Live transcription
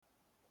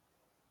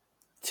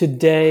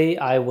today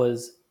I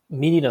was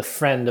meeting a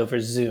friend over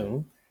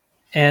Zoom,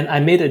 and I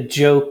made a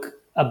joke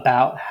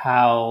about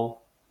how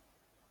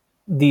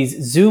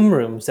these Zoom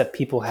rooms that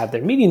people have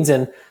their meetings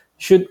in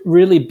should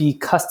really be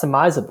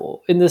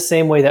customizable in the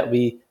same way that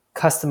we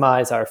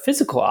customize our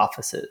physical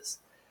offices.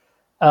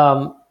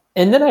 And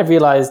then I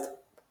realized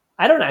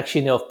I don't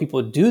actually know if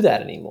people do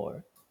that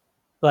anymore.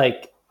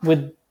 Like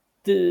with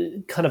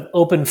the kind of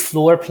open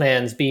floor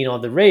plans being all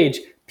the rage,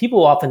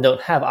 people often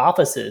don't have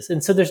offices.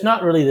 And so there's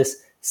not really this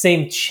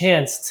same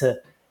chance to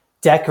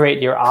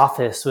decorate your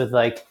office with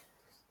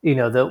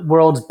the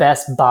world's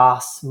best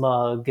boss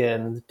mug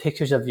and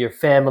pictures of your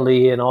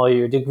family and all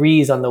your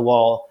degrees on the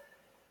wall.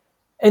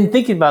 And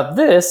thinking about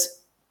this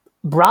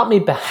brought me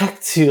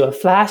back to a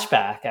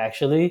flashback,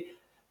 actually,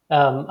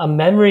 a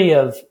memory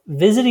of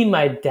visiting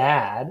my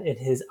dad in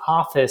his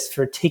office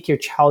for Take Your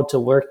Child to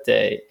Work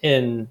Day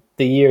in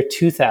the year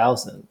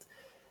 2000.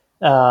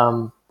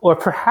 Or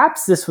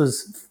perhaps this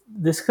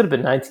could have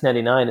been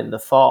 1999 in the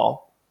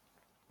fall.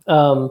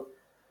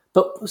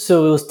 But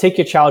so it was Take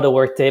Your Child to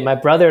Work Day. My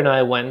brother and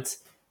I went,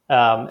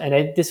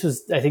 this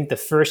was, I think, the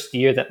first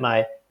year that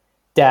my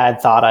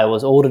dad thought I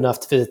was old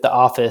enough to visit the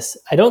office.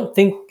 I don't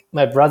think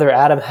my brother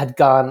Adam had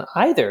gone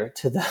either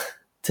to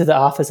the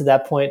office at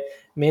that point,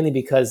 mainly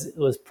because it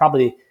was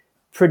probably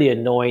pretty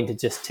annoying to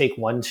just take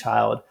one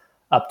child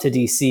up to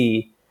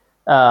DC.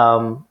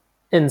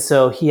 And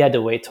so he had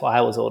to wait till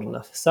I was old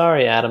enough.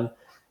 Sorry, Adam.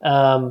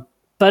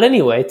 But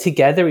anyway,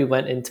 together we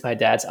went into my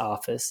dad's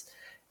office.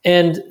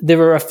 And there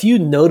were a few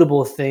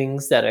notable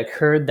things that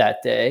occurred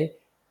that day.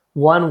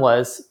 One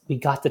was we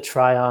got to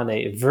try on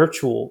a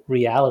virtual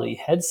reality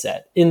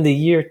headset in the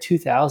year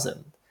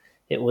 2000.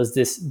 It was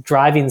this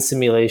driving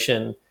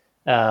simulation,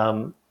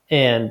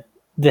 and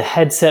the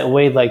headset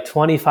weighed like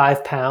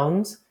 25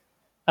 pounds,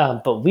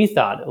 but we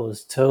thought it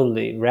was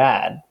totally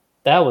rad.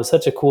 That was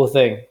such a cool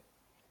thing.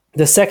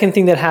 The second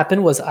thing that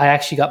happened was I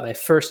actually got my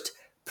first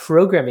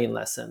programming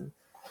lesson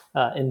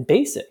in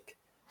BASIC.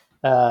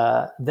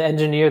 The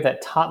engineer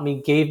that taught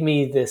me gave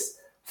me this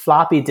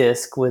floppy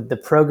disk with the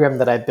program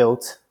that I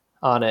built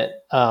on it.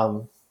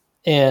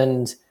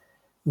 And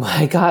when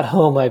I got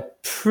home, I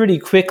pretty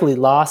quickly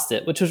lost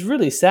it, which was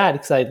really sad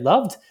because I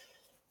loved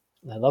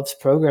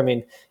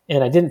programming,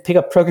 and I didn't pick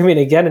up programming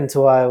again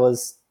until I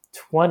was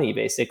 20,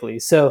 basically.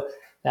 So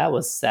that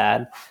was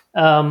sad.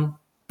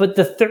 But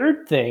the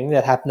third thing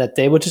that happened that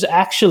day, which is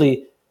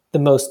actually the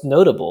most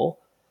notable,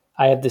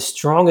 I have the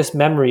strongest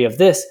memory of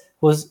this,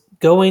 was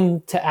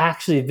going to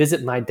actually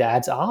visit my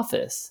dad's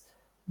office.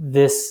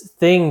 This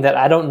thing that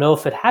I don't know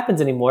if it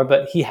happens anymore,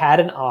 but he had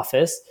an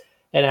office,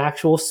 an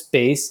actual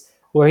space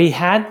where he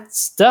had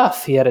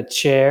stuff. He had a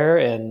chair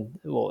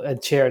a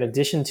chair in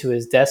addition to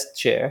his desk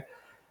chair.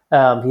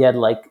 He had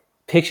like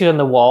pictures on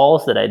the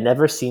walls that I'd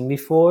never seen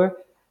before,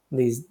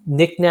 these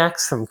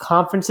knickknacks from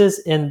conferences,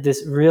 and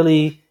this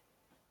really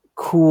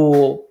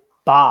cool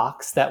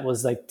box that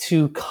was like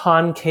two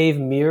concave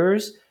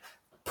mirrors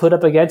put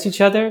up against each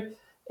other.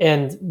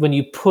 And when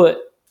you put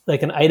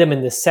like an item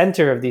in the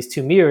center of these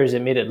two mirrors,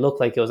 it made it look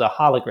like it was a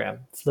hologram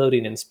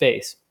floating in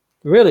space.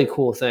 Really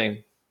cool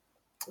thing.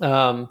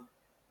 And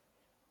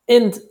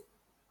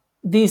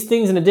these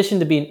things, in addition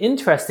to being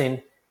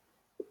interesting,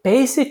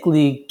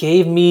 basically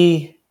gave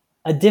me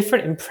a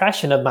different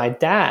impression of my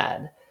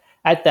dad.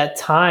 At that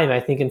time, I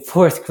think in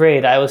fourth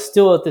grade, I was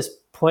still at this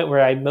point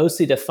where I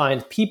mostly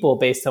defined people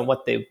based on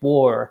what they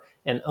wore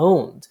and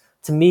owned.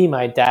 To me,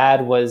 my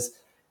dad was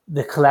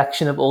the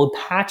collection of old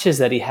patches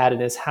that he had in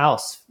his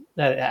house,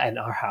 in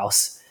our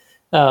house,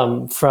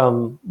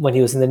 from when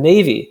he was in the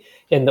Navy,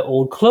 and the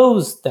old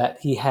clothes that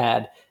he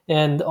had,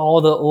 and all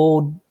the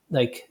old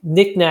like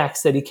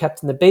knickknacks that he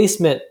kept in the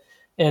basement,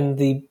 and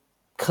the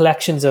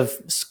collections of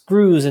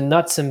screws and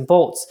nuts and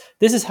bolts.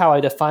 This is how I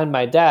defined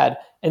my dad.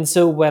 And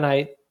so when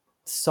I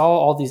saw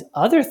all these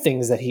other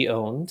things that he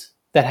owned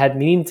that had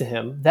meaning to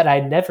him that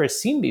I'd never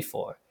seen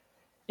before,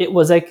 it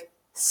was like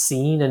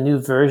seeing a new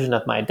version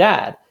of my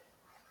dad.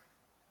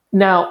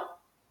 Now,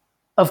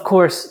 of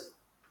course,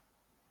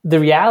 the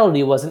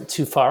reality wasn't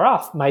too far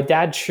off. My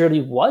dad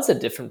surely was a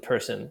different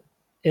person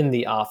in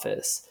the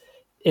office.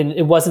 And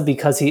it wasn't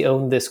because he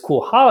owned this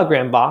cool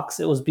hologram box.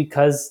 It was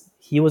because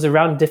he was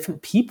around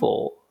different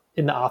people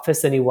in the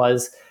office than he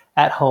was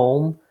at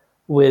home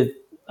with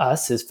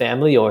us, his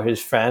family, or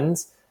his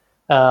friends.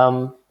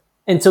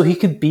 And so he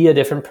could be a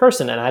different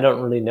person. And I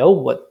don't really know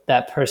what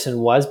that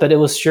person was, but it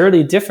was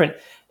surely different.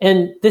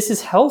 And this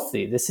is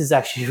healthy. This is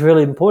actually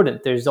really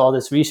important. There's all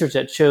this research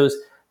that shows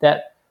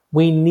that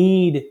we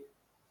need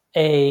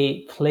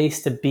a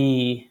place to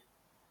be,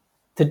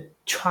 to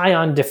try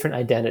on different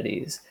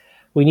identities.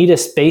 We need a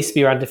space to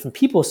be around different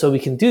people so we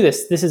can do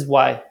this. This is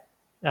why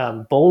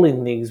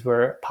bowling leagues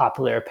were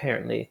popular,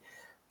 apparently,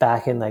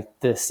 back in like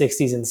the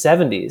 60s and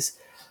 70s.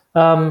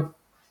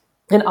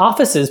 And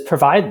offices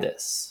provide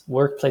this.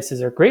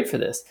 Workplaces are great for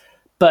this.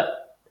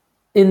 But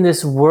in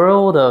this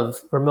world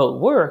of remote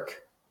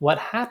work, what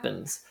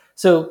happens?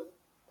 So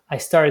I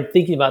started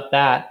thinking about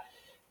that,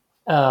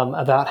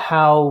 about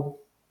how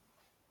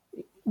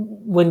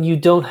when you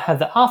don't have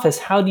the office,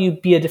 how do you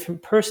be a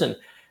different person?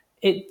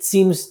 It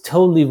seems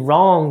totally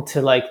wrong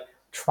to like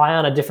try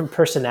on a different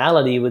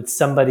personality with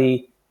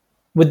somebody,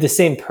 with the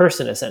same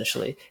person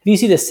essentially. If you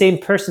see the same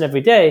person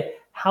every day,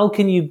 how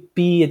can you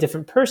be a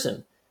different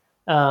person?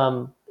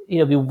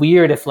 It'd be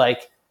weird if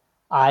like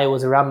I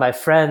was around my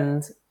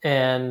friend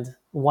and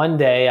one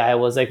day I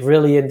was like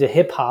really into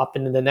hip hop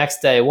and then the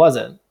next day I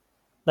wasn't.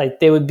 Like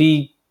they would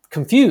be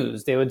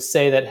confused. They would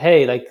say that,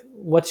 hey, like,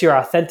 what's your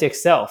authentic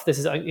self? This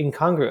is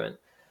incongruent.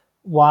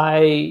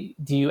 Why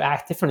do you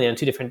act differently on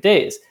 2 different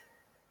days?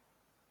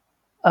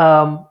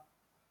 Um,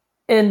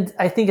 and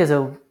I think as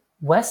a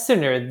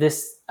Westerner,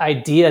 this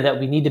idea that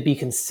we need to be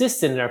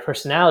consistent in our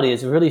personality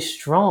is really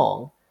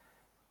strong.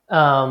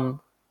 Um,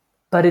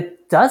 but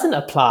it doesn't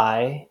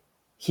apply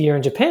here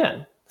in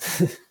Japan.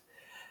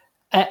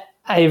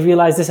 I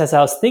realized this as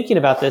I was thinking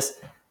about this.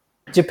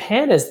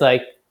 Japan is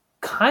like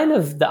kind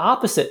of the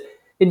opposite.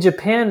 In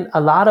Japan,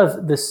 a lot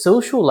of the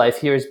social life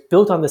here is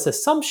built on this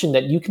assumption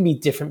that you can be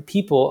different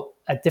people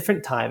at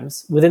different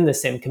times within the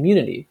same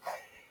community.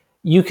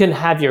 You can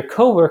have your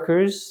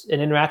coworkers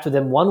and interact with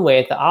them one way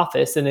at the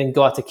office and then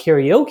go out to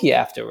karaoke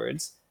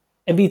afterwards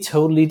and be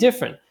totally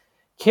different.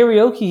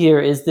 Karaoke here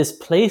is this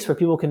place where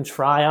people can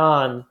try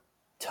on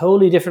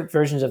totally different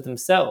versions of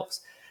themselves.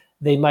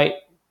 They might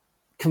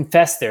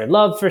confess their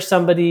love for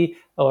somebody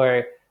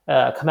or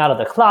come out of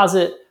the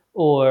closet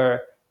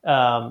or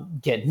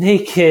get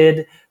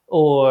naked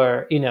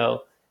or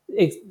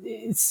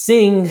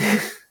sing.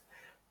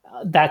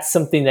 That's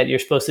something that you're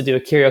supposed to do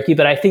at karaoke,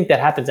 but I think that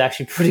happens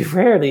actually pretty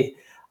rarely.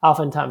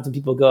 Oftentimes when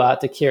people go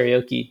out to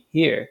karaoke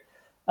here,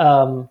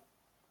 but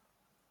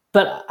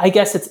I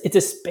guess it's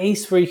a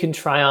space where you can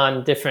try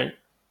on different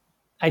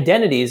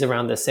identities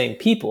around the same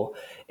people.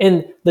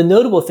 And the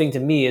notable thing to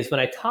me is when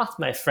I talk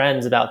to my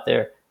friends about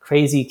their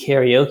crazy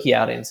karaoke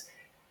outings,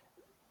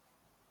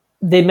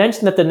 they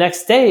mention that the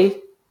next day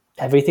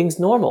everything's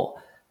normal.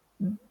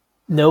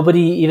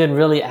 Nobody even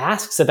really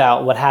asks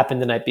about what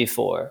happened the night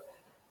before.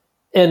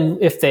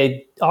 And if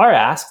they are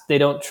asked, they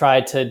don't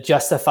try to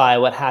justify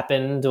what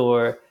happened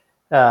or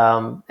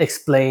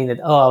explain that,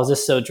 oh, I was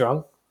just so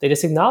drunk. They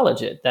just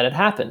acknowledge it, that it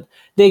happened.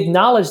 They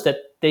acknowledge that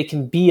they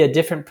can be a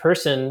different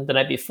person the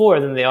night before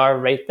than they are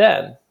right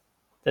then,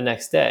 the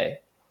next day.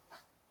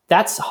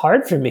 That's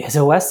hard for me as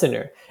a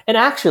Westerner. And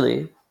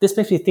actually, this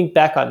makes me think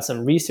back on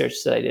some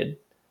research that I did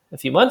a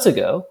few months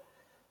ago.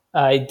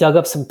 I dug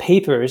up some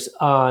papers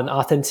on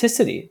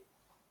authenticity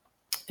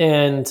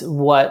and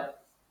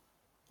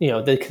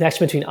the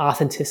connection between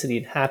authenticity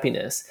and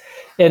happiness.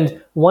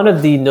 And one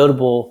of the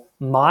notable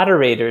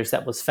moderators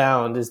that was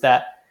found is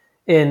that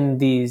in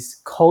these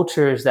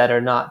cultures that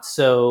are not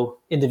so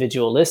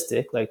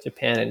individualistic, like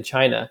Japan and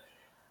China,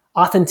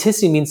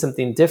 authenticity means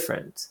something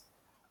different.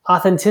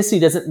 Authenticity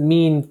doesn't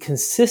mean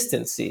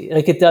consistency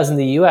like it does in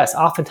the US.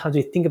 Oftentimes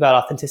we think about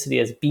authenticity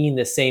as being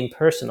the same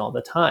person all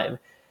the time.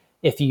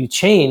 If you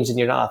change, then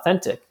you're not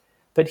authentic.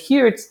 But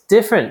here it's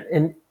different.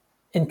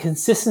 And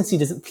consistency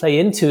doesn't play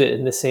into it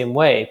in the same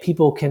way.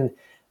 People can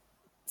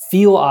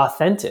feel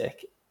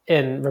authentic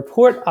and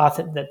report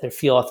that they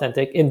feel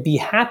authentic and be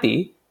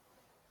happy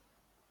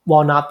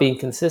while not being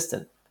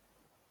consistent,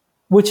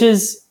 which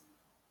is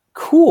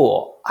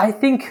cool. I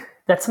think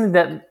that's something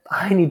that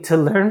I need to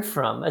learn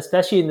from,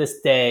 especially in this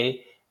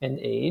day and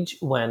age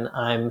when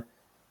I'm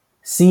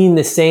seeing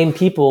the same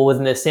people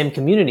within the same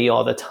community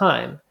all the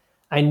time.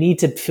 I need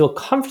to feel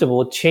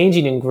comfortable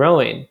changing and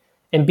growing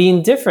and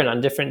being different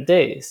on different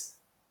days.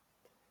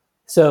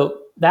 So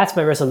that's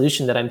my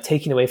resolution that I'm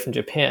taking away from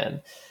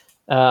Japan.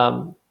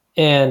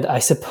 And I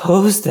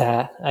suppose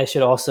that I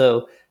should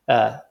also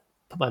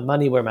put my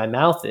money where my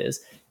mouth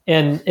is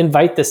and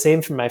invite the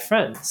same from my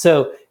friends.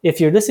 So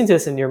if you're listening to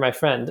this and you're my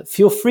friend,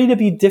 feel free to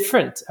be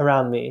different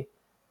around me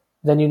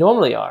than you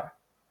normally are,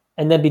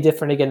 and then be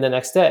different again the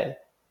next day.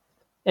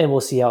 And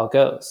we'll see how it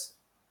goes.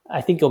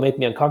 I think it'll make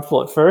me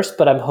uncomfortable at first,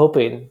 but I'm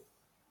hoping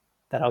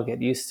that I'll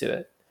get used to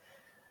it.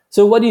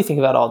 So what do you think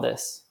about all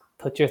this?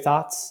 Put your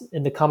thoughts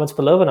in the comments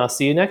below, and I'll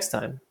see you next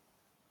time.